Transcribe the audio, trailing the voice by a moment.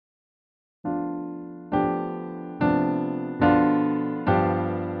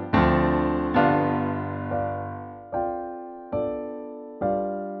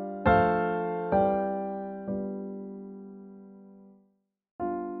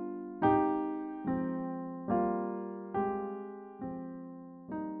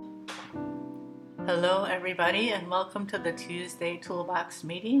Hello, everybody, and welcome to the Tuesday Toolbox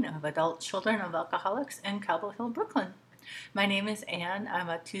meeting of adult children of alcoholics in Cobble Hill, Brooklyn. My name is Anne. I'm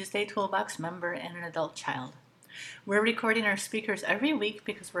a Tuesday Toolbox member and an adult child. We're recording our speakers every week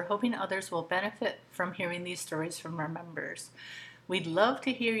because we're hoping others will benefit from hearing these stories from our members. We'd love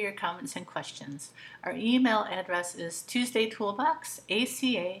to hear your comments and questions. Our email address is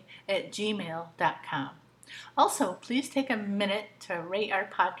tuesdaytoolboxaca@gmail.com. Also, please take a minute to rate our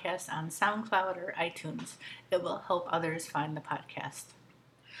podcast on SoundCloud or iTunes. It will help others find the podcast.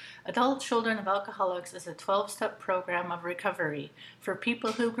 Adult Children of Alcoholics is a 12-step program of recovery for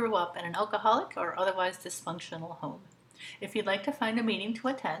people who grew up in an alcoholic or otherwise dysfunctional home. If you'd like to find a meeting to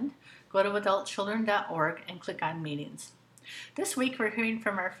attend, go to adultchildren.org and click on meetings. This week we're hearing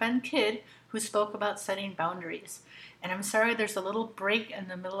from our friend Kid, who spoke about setting boundaries. And I'm sorry there's a little break in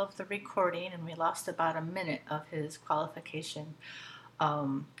the middle of the recording and we lost about a minute of his qualification.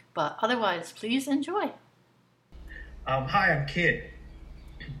 But otherwise, please enjoy. Hi, I'm Kid.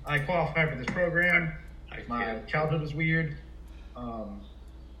 I qualify for this program. My childhood was weird.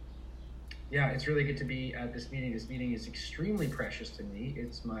 It's really good to be at this meeting. This meeting is extremely precious to me.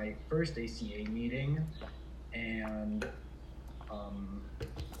 It's my first ACA meeting, and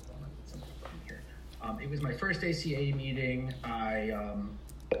it was my first ACA meeting. I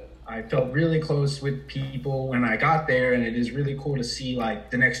felt really close with people when I got there, and it is really cool to see like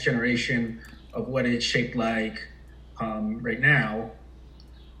the next generation of what it's shaped like right now.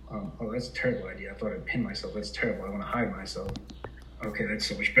 Oh, that's a terrible idea. I thought I'd pin myself. That's terrible. I want to hide myself. Okay, that's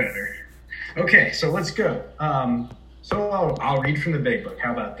so much better. Okay, so let's go. So I'll read from the big book.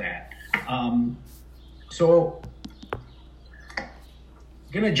 How about that? So I'm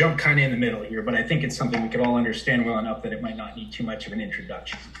going to jump kind of in the middle here, but I think it's something we could all understand well enough that it might not need too much of an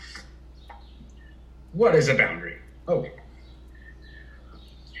introduction. What is a boundary? Okay.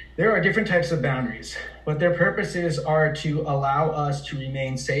 There are different types of boundaries, but their purposes are to allow us to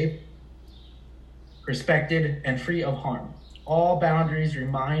remain safe, respected, and free of harm. All boundaries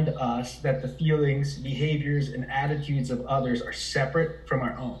remind us that the feelings, behaviors, and attitudes of others are separate from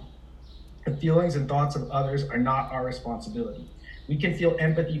our own. The feelings and thoughts of others are not our responsibility. We can feel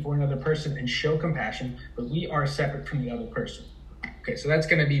empathy for another person and show compassion, but we are separate from the other person. Okay, so that's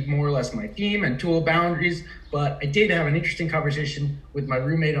going to be more or less my theme and tool boundaries, but I did have an interesting conversation with my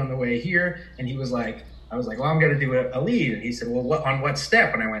roommate on the way here, and I was like, well, I'm going to do a lead. And he said, well, on what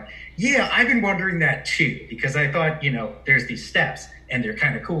step? And I went, yeah, I've been wondering that too, because I thought, there's these steps and they're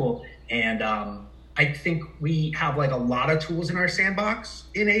kind of cool. And I think we have like a lot of tools in our sandbox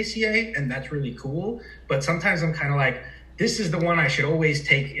in ACA, and that's really cool. But sometimes I'm kind of like, this is the one I should always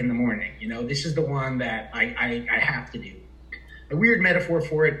take in the morning. This is the one that I have to do. A weird metaphor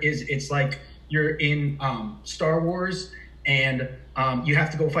for it is it's like you're in Star Wars and you have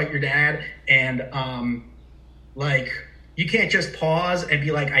to go fight your dad, and you can't just pause and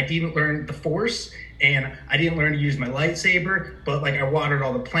be like, I didn't learn the Force and I didn't learn to use my lightsaber, but like I watered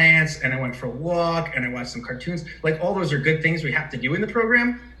all the plants and I went for a walk and I watched some cartoons. Like all those are good things we have to do in the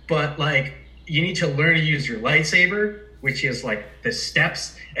program, but like you need to learn to use your lightsaber, which is like the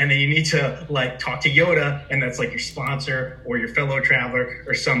steps, and then you need to like talk to Yoda, and that's like your sponsor or your fellow traveler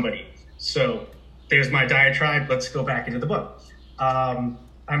or somebody. So there's my diatribe. Let's go back into the book.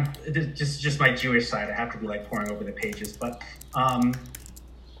 Just my Jewish side. I have to be like pouring over the pages, but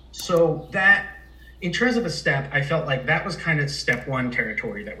so that in terms of a step, I felt like that was kind of step one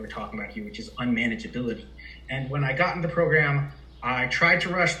territory that we're talking about here, which is unmanageability. And when I got in the program, I tried to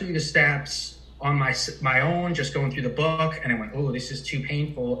rush through the steps on my own, just going through the book, and I went, oh, this is too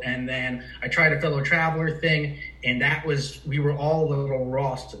painful. And then I tried a fellow traveler thing, and we were all a little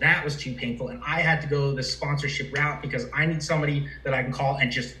raw, so that was too painful. And I had to go the sponsorship route because I need somebody that I can call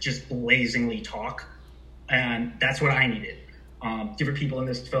and just blazingly talk. And that's what I needed. Different people in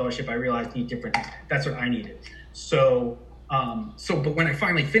this fellowship, I realized, need different things. That's what I needed. But when I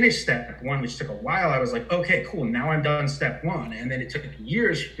finally finished step one, which took a while, I was like, okay, cool. Now I'm done step one. And then it took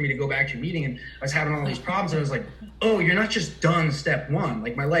years for me to go back to a meeting, and I was having all these problems. And I was like, oh, you're not just done step one.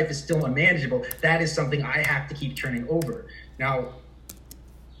 Like my life is still unmanageable. That is something I have to keep turning over. Now,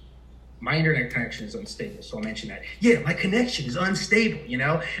 my internet connection is unstable. So I'll mention that. Yeah, my connection is unstable,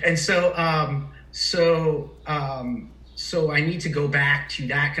 And so I need to go back to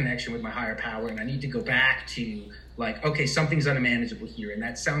that connection with my higher power. And I need to go back to like, okay, something's unmanageable here. And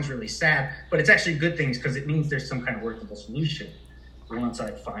that sounds really sad, but it's actually good things because it means there's some kind of workable solution once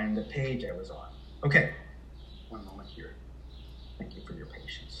I find the page I was on. Okay, one moment here. Thank you for your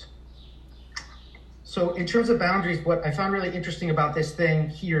patience. So in terms of boundaries, what I found really interesting about this thing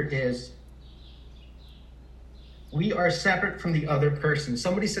here is We are separate from the other person.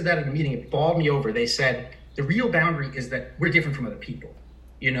 Somebody said that in a meeting. It bawled me over. They said, the real boundary is that we're different from other people,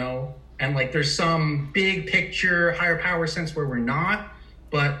 you know? And like there's some big picture, higher power sense where we're not,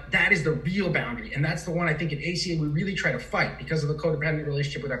 but that is the real boundary. And that's the one I think at ACA we really try to fight because of the codependent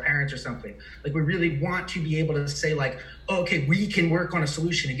relationship with our parents or something. Like we really want to be able to say like, oh, okay, we can work on a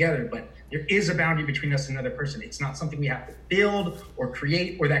solution together, but there is a boundary between us and another person. It's not something we have to build or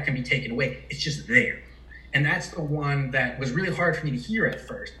create or that can be taken away. It's just there. And that's the one that was really hard for me to hear at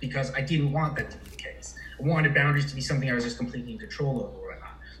first because I didn't want that to be the case. I wanted boundaries to be something I was just completely in control over or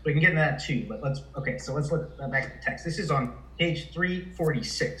whatnot. But we can get into that too. But let's look back at the text. This is on page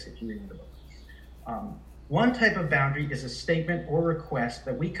 346 if you're reading the book. One type of boundary is a statement or request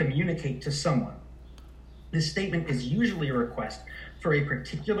that we communicate to someone. This statement is usually a request for a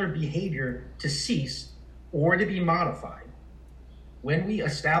particular behavior to cease or to be modified. When we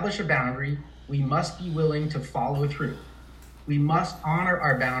establish a boundary, we must be willing to follow through. We must honor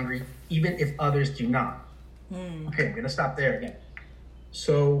our boundary even if others do not. Okay, I'm going to stop there again.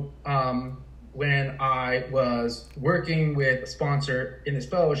 So when I was working with a sponsor in this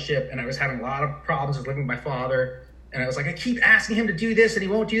fellowship and I was having a lot of problems with living with my father, and I was like, I keep asking him to do this and he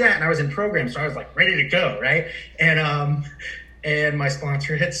won't do that. And I was in program, so I was like ready to go, right? And my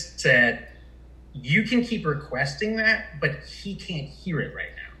sponsor had said, you can keep requesting that, but he can't hear it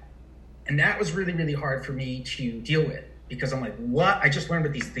right now. And that was really, really hard for me to deal with because I'm like, what? I just learned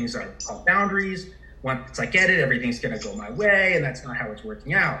that these things are called boundaries. Once I get it, everything's going to go my way, and that's not how it's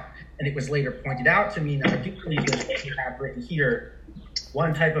working out. And it was later pointed out to me that I do believe that you have written here,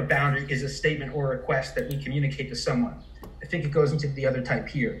 one type of boundary is a statement or request that we communicate to someone. I think it goes into the other type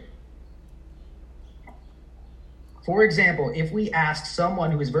here. For example, if we ask someone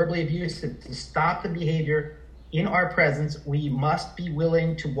who is verbally abusive to stop the behavior in our presence, we must be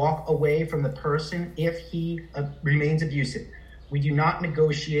willing to walk away from the person if he remains abusive. We do not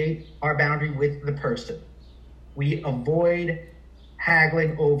negotiate our boundary with the person. We avoid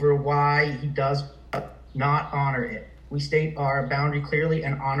haggling over why he does not honor it. We state our boundary clearly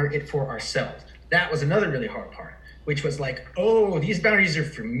and honor it for ourselves. That was another really hard part, which was like, oh, these boundaries are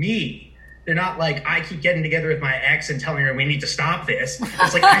for me. They're not like I keep getting together with my ex and telling her we need to stop this.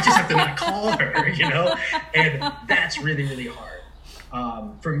 It's like I just have to not call her, you know? And that's really, really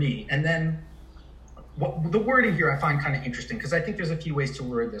hard for me. And then the wording here I find kind of interesting because I think there's a few ways to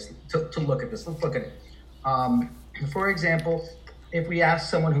word this, to look at this. Let's look at it. For example, if we ask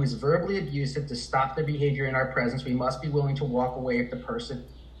someone who is verbally abusive to stop their behavior in our presence, we must be willing to walk away if the person,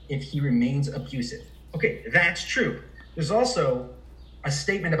 if he remains abusive. Okay, that's true. There's also a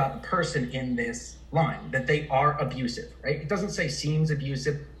statement about the person in this line, that they are abusive, right? It doesn't say seems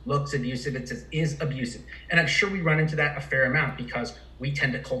abusive, looks abusive, it says is abusive. And I'm sure we run into that a fair amount because we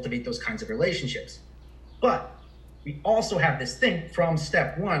tend to cultivate those kinds of relationships. But we also have this thing from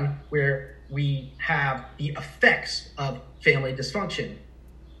step one where we have the effects of family dysfunction,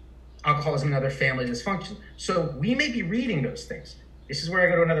 alcoholism and other family dysfunction. So we may be reading those things. This is where I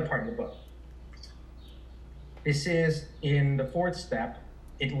go to another part of the book. This is in the fourth step.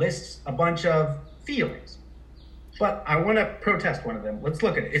 It lists a bunch of feelings, but I want to protest one of them. Let's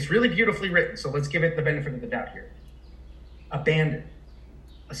look at it. It's really beautifully written, so let's give it the benefit of the doubt here. Abandoned,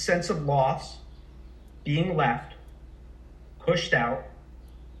 a sense of loss, being left, pushed out,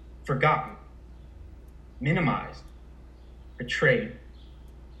 forgotten, minimized, betrayed,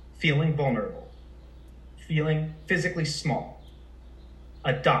 feeling vulnerable, feeling physically small,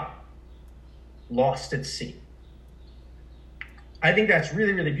 adopt, lost at sea. I think that's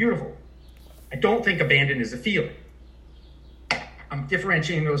really, really beautiful. I don't think abandoned is a feeling. I'm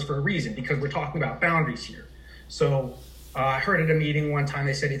differentiating those for a reason because we're talking about boundaries here. So I heard at a meeting one time,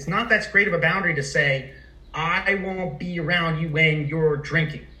 they said, it's not that great of a boundary to say, I won't be around you when you're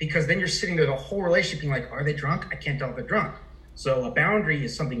drinking, because then you're sitting there the whole relationship being like, are they drunk? I can't tell if they're drunk. So a boundary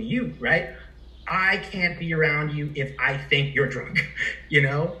is something you, right? I can't be around you if I think you're drunk, you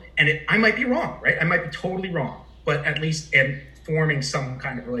know? And I might be wrong, right? I might be totally wrong, but at least am forming some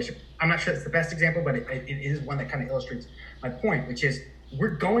kind of relationship. I'm not sure it's the best example, but it is one that kind of illustrates my point, which is we're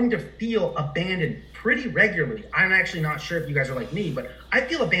going to feel abandoned pretty regularly. I'm actually not sure if you guys are like me, but I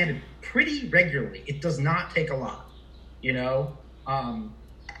feel abandoned pretty regularly. It does not take a lot, you know?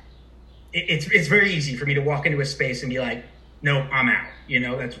 It's very easy for me to walk into a space and be like, no, I'm out. You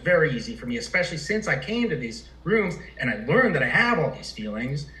know, that's very easy for me, especially since I came to these rooms and I learned that I have all these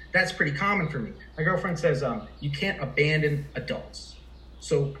feelings. That's pretty common for me. My girlfriend says, you can't abandon adults.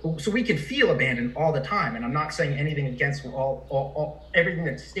 So we can feel abandoned all the time. And I'm not saying anything against everything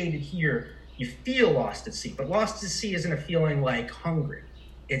that's stated here. You feel lost at sea, but lost at sea isn't a feeling like hungry.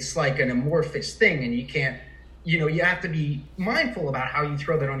 It's like an amorphous thing, and you can't you have to be mindful about how you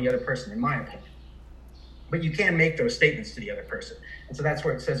throw that on the other person, in my opinion. But you can make those statements to the other person. And so that's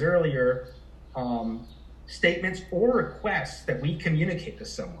where it says earlier, statements or requests that we communicate to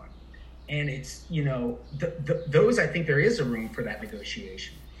someone. And it's, those, I think there is a room for that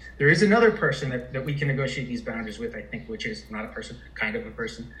negotiation. There is another person that we can negotiate these boundaries with, I think, which is not a person, kind of a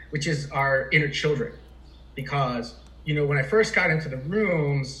person, which is our inner children. Because, when I first got into the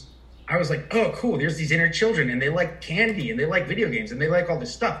rooms, I was like, oh, cool, there's these inner children, and they like candy, and they like video games, and they like all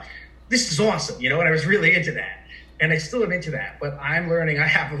this stuff. This is awesome, and I was really into that. And I still am into that, but I'm learning I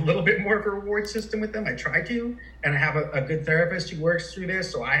have a little bit more of a reward system with them. I try to, and I have a good therapist who works through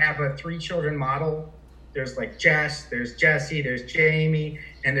this. So I have a 3 children model. There's like Jess, there's Jessie, there's Jamie,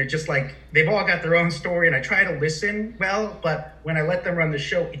 and they're just like, they've all got their own story, and I try to listen well, but when I let them run the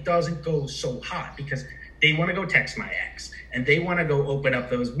show, it doesn't go so hot because they want to go text my ex and they want to go open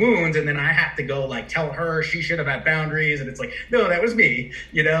up those wounds. And then I have to go like tell her she should have had boundaries. And it's like, no, that was me,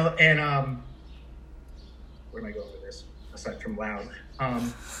 and, where am I going with this aside from loud?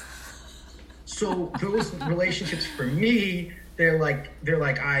 So those relationships for me, they're like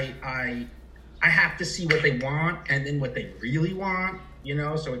I have to see what they want and then what they really want,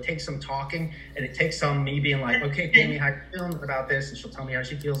 so it takes some talking and it takes some me being like, okay, Jamie, how you feeling about this? And she'll tell me how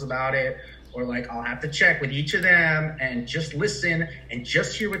she feels about it. Or like, I'll have to check with each of them and just listen and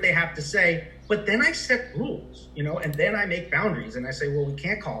just hear what they have to say. But then I set rules, and then I make boundaries and I say, well, we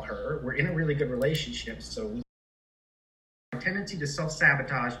can't call her. We're in a really good relationship. So we have a tendency to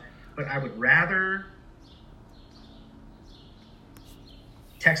self-sabotage, but I would rather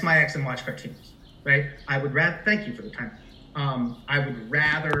text my ex and watch cartoons, right? I would rather, thank you for the time. I would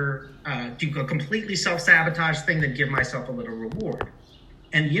rather do a completely self-sabotage thing than give myself a little reward.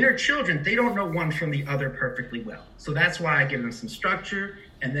 And the inner children, they don't know one from the other perfectly well. So that's why I give them some structure,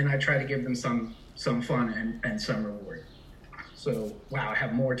 and then I try to give them some fun and some reward. So, wow, I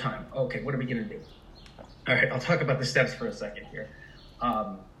have more time. Okay, what are we gonna do? All right, I'll talk about the steps for a second here.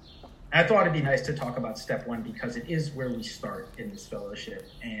 I thought it'd be nice to talk about step 1 because it is where we start in this fellowship.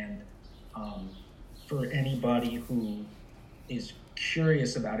 And for anybody who is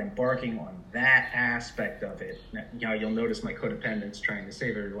curious about embarking on that aspect of it, you'll notice my codependence trying to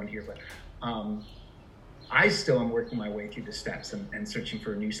save everyone here, but I still am working my way through the steps and searching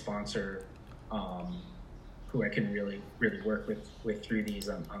for a new sponsor who I can really, really work with through these.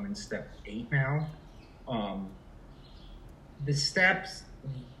 I'm in step 8 now. The steps,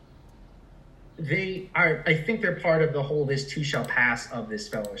 I think they're part of the whole this too shall pass of this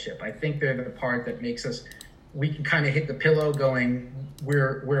fellowship. I think they're the part that makes us, we can kind of hit the pillow going,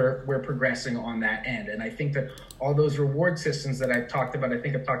 we're progressing on that end. And I think that all those reward systems that I've talked about, I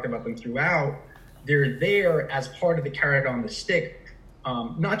think I've talked about them throughout, they're there as part of the carrot on the stick,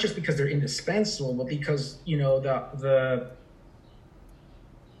 not just because they're indispensable, but because,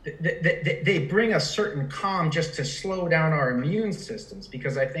 they bring a certain calm just to slow down our immune systems.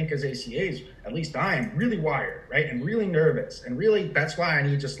 Because I think as ACAs, at least I am really wired, right? And really nervous. And really, that's why I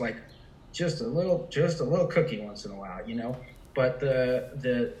need just a little cookie once in a while, But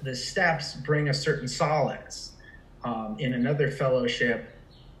the steps bring a certain solace. In another fellowship,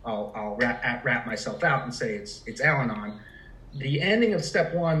 I'll wrap myself out and say it's Al-Anon. The ending of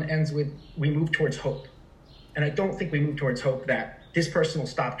step 1 ends with we move towards hope. And I don't think we move towards hope that this person will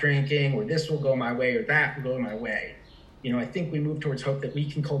stop drinking or this will go my way or that will go my way. I think we move towards hope that we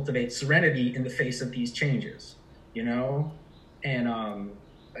can cultivate serenity in the face of these changes, And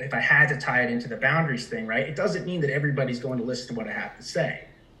if I had to tie it into the boundaries thing, right, it doesn't mean that everybody's going to listen to what I have to say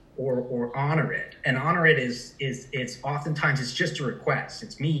or honor it. And honor it is it's oftentimes it's just a request.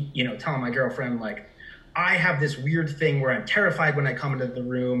 It's me, telling my girlfriend, like, I have this weird thing where I'm terrified when I come into the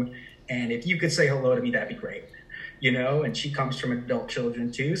room. And if you could say hello to me, that'd be great. And she comes from adult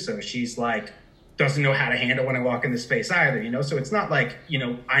children too. So she's like, doesn't know how to handle when I walk in the space either, So it's not like,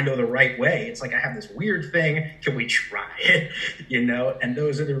 I know the right way. It's like, I have this weird thing. Can we try it? And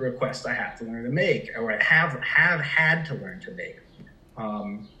those are the requests I have to learn to make, or I have had to learn to make.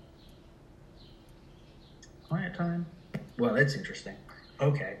 Quiet time. Well, that's interesting.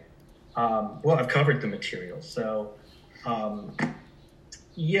 Okay. Well, I've covered the material. So, for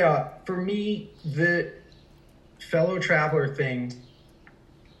me, the fellow traveler thing,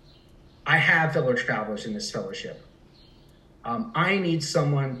 I have fellow travelers in this fellowship. I need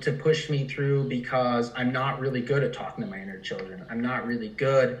someone to push me through because I'm not really good at talking to my inner children. I'm not really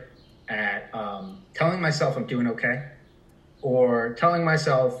good at telling myself I'm doing okay, or telling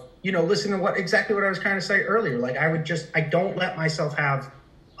myself, listen to exactly what I was trying to say earlier. Like I don't let myself have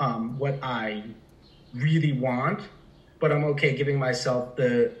what I really want, but I'm okay giving myself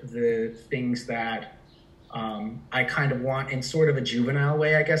the things that I kind of want, in sort of a juvenile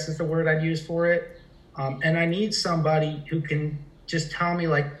way, I guess is the word I'd use for it. And I need somebody who can just tell me,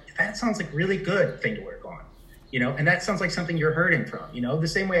 like, that sounds like a really good thing to work on, and that sounds like something you're hurting from, the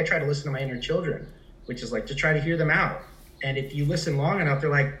same way I try to listen to my inner children, which is like to try to hear them out. And if you listen long enough, they're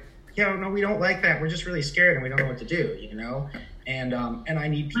like, yeah, no, we don't like that. We're just really scared and we don't know what to do, And I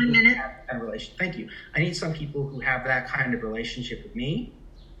need people who have that kind of relation. Thank you. I need some people who have that kind of relationship with me,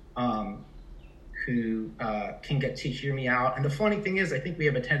 who can get to hear me out. And the funny thing is, I think we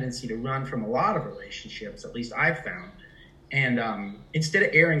have a tendency to run from a lot of relationships, at least I've found. And instead of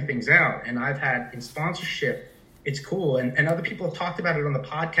airing things out, and I've had in sponsorship, it's cool. And other people have talked about it on the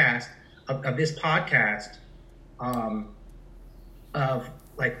podcast of this podcast, of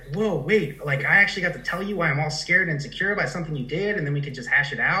like, whoa, wait, like I actually got to tell you why I'm all scared and insecure about something you did, and then we could just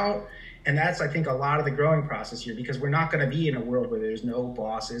hash it out. And that's, I think, a lot of the growing process here, because we're not going to be in a world where there's no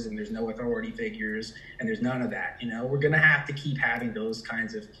bosses and there's no authority figures and there's none of that. We're going to have to keep having those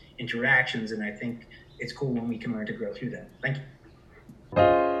kinds of interactions. And I think it's cool when we can learn to grow through them. Thank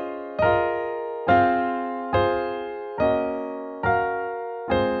you.